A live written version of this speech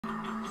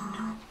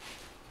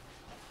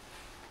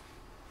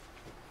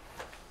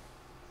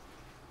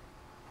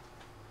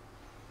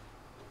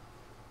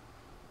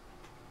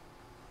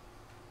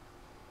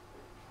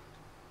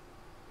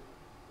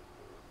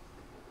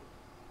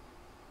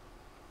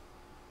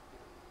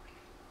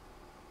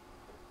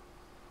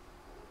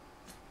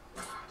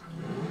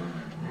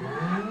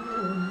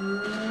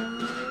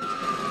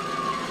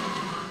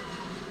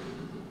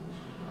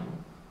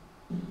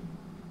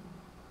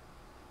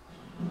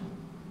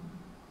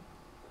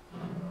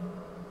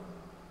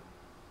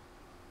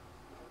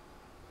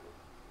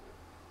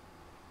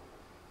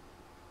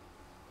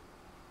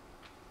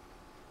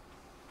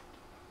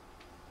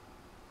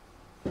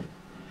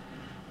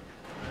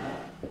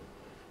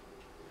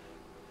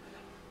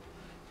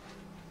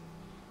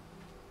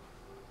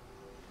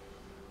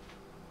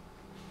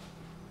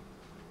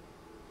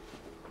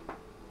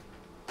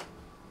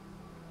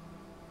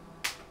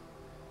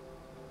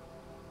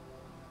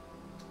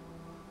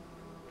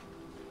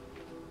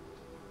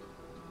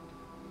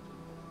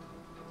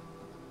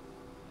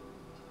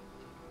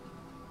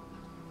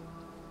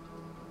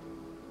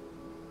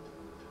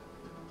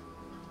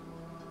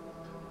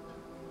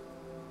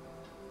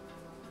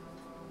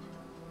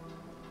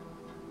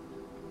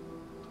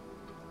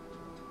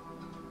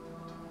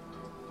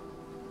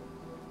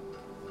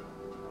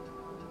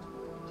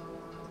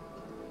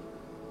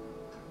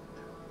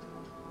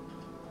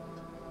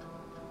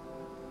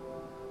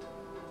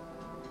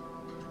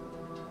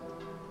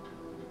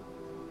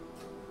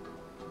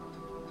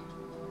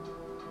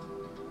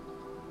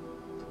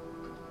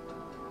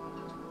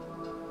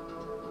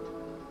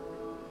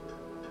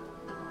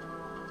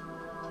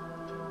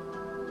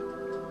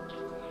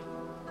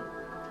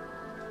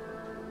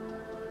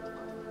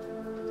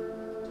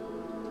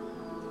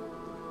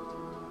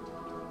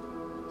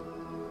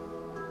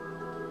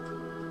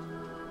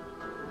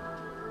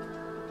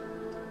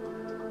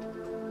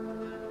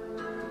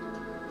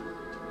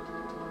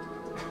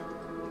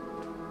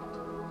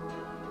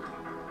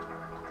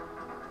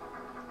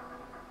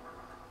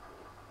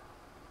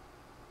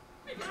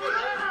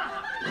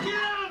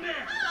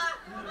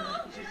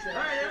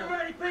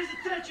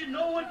attention,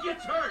 no one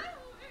gets hurt.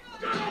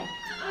 Go!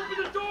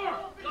 Open the door!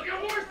 They'll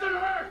get worse than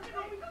hurt!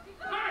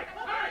 Hey!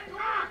 Hey!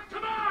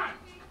 Come on!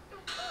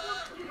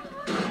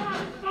 Come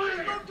on!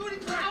 Fire! Don't do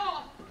anything.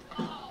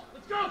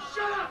 Let's go!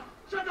 Shut up!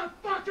 Shut the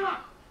fuck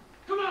up!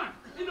 Come on!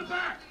 In the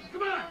back!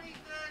 Come on!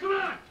 Come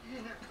on!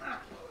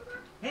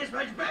 Hands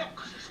behind your back.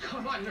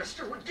 Come on,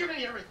 mister. We're giving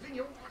you everything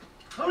you want.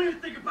 Don't even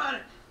think about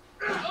it.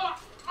 I'll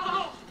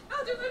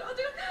do it. I'll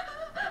do it.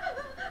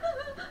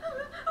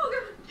 Oh,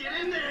 God. Get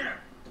in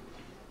there.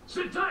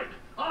 Sit tight!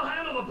 I'll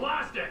handle the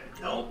blasting!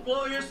 Don't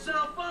blow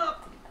yourself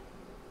up.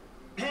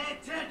 Pay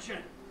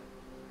attention.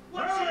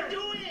 What's Hey! he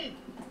doing?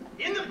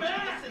 In the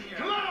back. In here.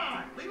 Come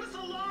on. Leave us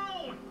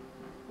alone.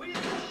 We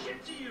didn't do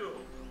shit to you.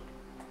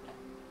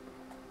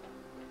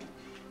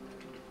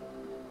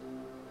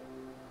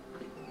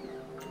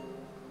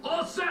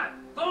 All set!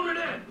 Phone it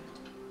in!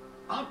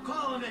 I'm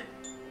calling it.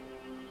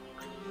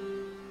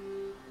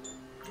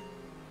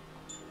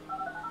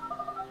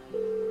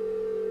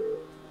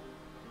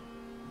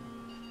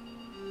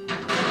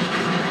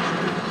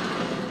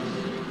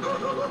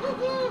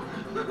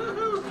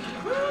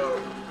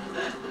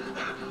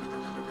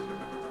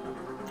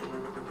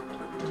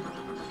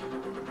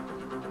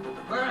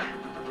 All right,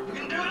 you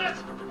can do this?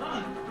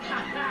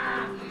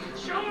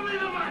 Show me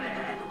the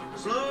money!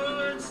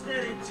 Slow and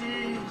steady,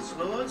 T.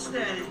 Slow and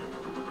steady.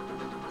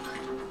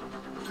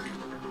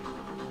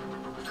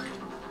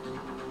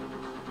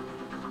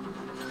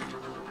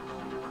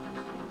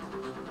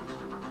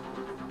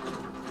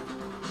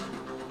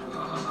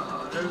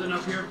 There's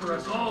enough here for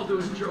us all to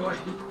enjoy.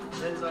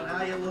 Depends on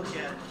how you look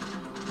at it.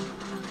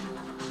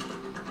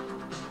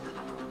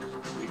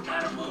 We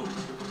gotta move!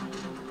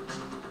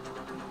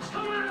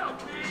 Come on out,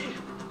 B!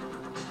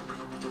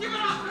 Give it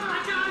up!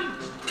 I got him!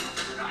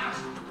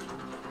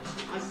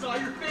 I saw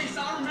your face.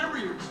 I'll remember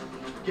you.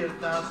 Get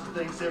 1,000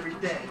 things every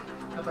day.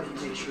 How about you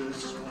make sure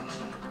this is one of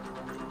them?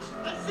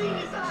 I've seen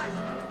his eyes.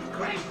 He's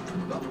crazy.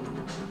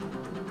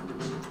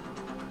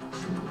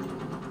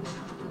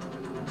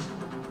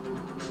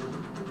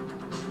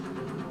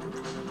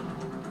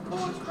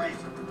 Oh, it's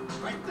crazy.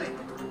 Right thing.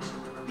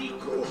 Be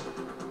cool.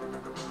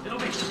 It'll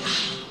be...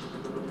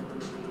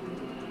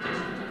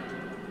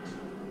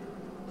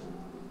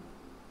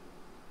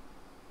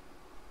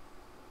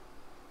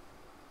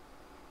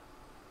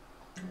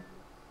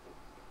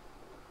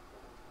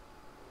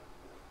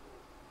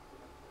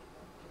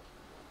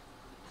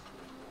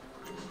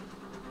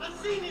 I've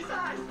seen his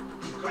eyes.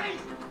 He's crazy.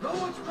 No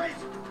one's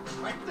crazy.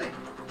 Right thing.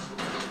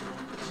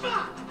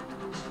 Fuck!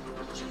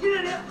 You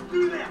didn't have to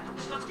do that.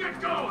 Let's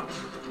get going!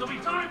 There'll be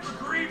time for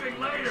grieving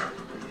later!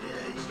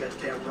 Yeah, you got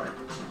that right.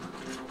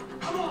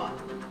 Come on.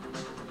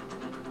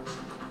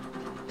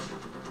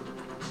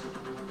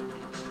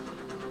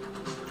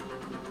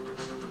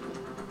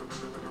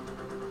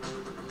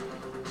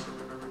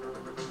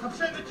 I'm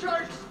setting the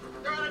charges.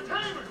 They're on a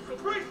timer, so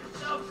brace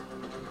yourselves.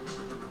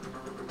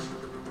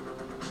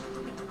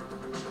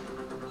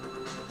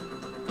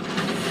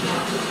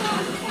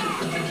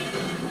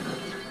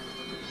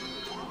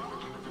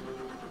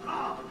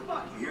 Oh,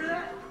 fuck, you hear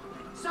that?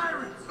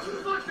 Sirens.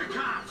 Fuck the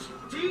cops!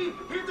 T,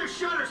 hit the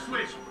shutter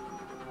switch!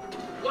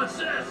 What's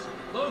this?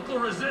 Local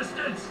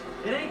resistance?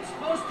 It ain't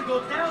supposed to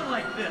go down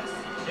like this.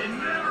 It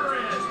never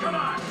is! Come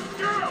on,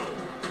 go!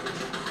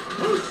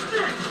 Who's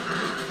stick?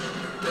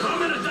 If I'm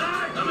gonna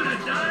die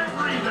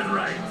breathing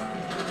right!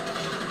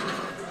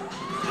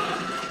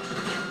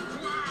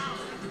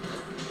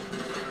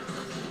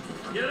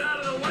 Get out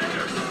of the way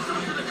or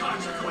suffer the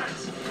consequence!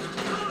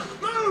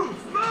 Move!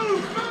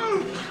 Move!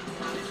 Move!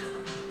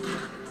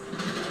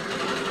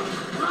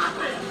 Drop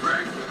it,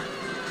 Rick!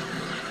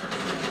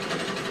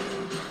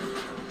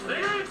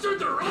 They answered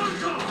the wrong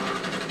call!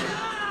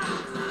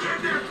 Get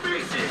their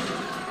faces!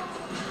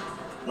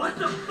 What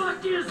the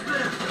fuck is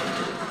this?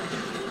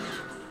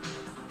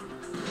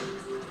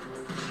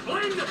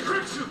 Blame the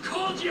pricks who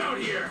called you out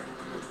here!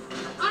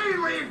 I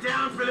ain't laying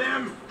down for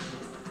them!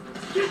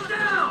 Get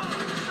down!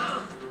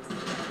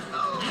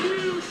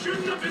 You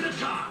shouldn't have been a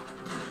cop!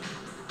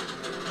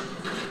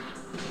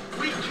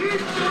 We keep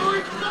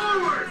going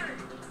forward!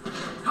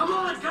 Come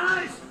on,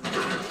 guys!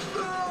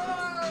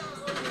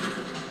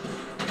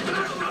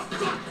 Back the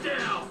fuck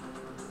down!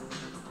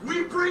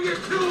 We bring it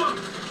to them!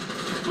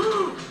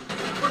 Move!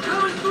 We're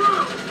coming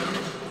through!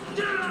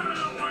 Get out of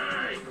the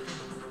way!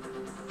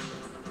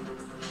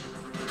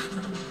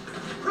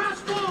 Press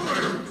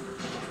forward!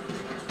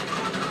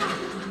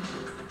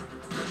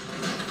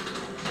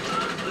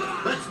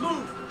 Let's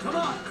move! Come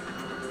on!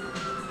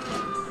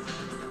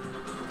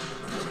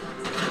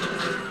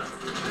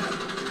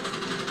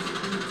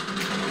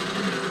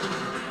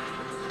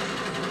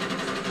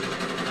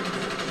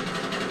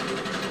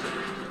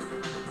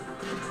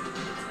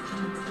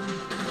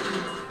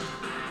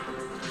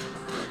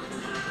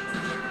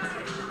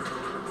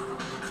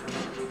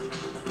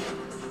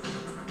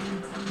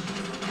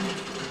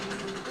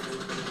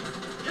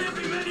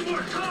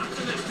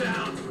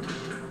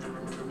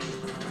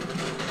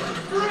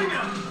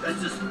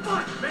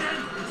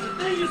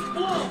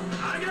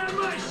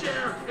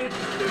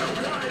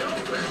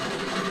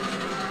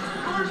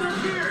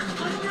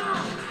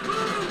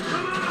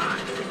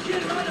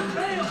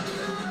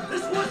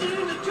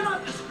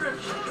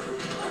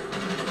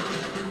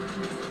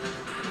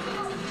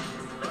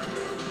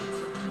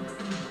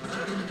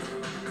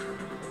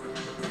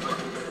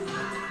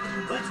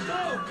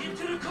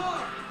 Get to the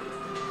car!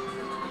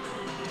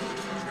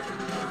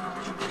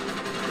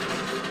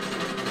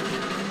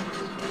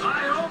 I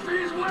hope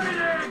he's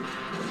waiting!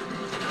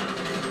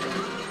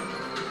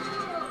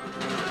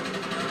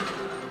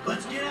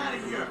 Let's get out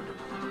of here!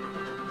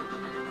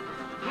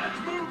 Let's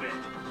move it!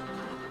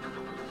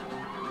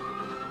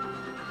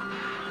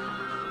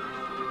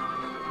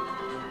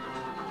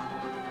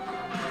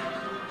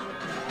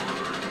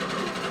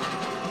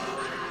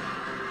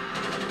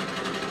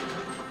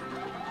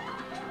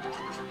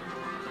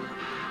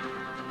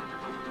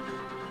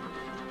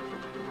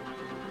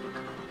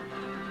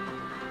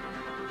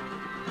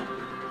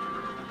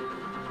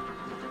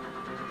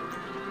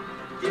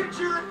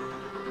 Future!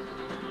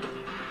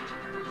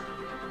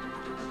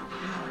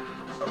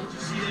 Did you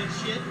see that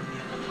shit?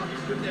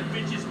 Put that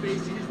bitch's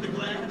face against the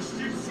glass.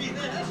 Did you see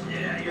that?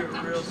 Yeah, you're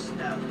a real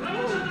snout.